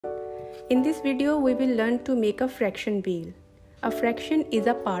In this video, we will learn to make a fraction wheel. A fraction is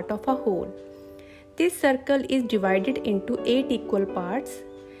a part of a whole. This circle is divided into 8 equal parts.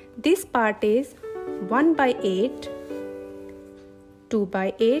 This part is 1 by 8, 2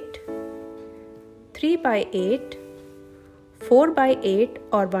 by 8, 3 by 8, 4 by 8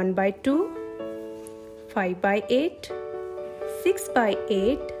 or 1 by 2, 5 by 8, 6 by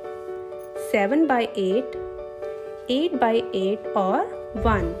 8, 7 by 8, 8 by 8 or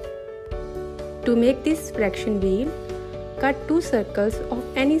 1. To make this fraction wheel, cut 2 circles of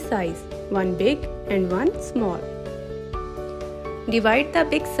any size, one big and one small. Divide the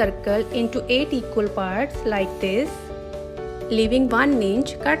big circle into 8 equal parts like this. Leaving 1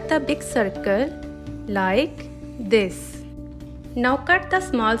 inch, cut the big circle like this. Now cut the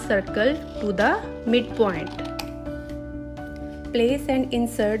small circle to the midpoint. Place and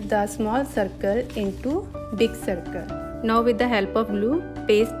insert the small circle into big circle. Now with the help of glue,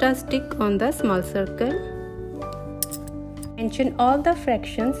 paste a stick on the small circle. Mention all the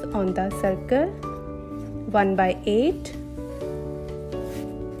fractions on the circle. 1 by 8,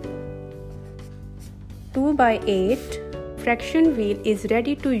 2 by 8. Fraction wheel is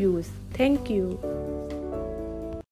ready to use. Thank you.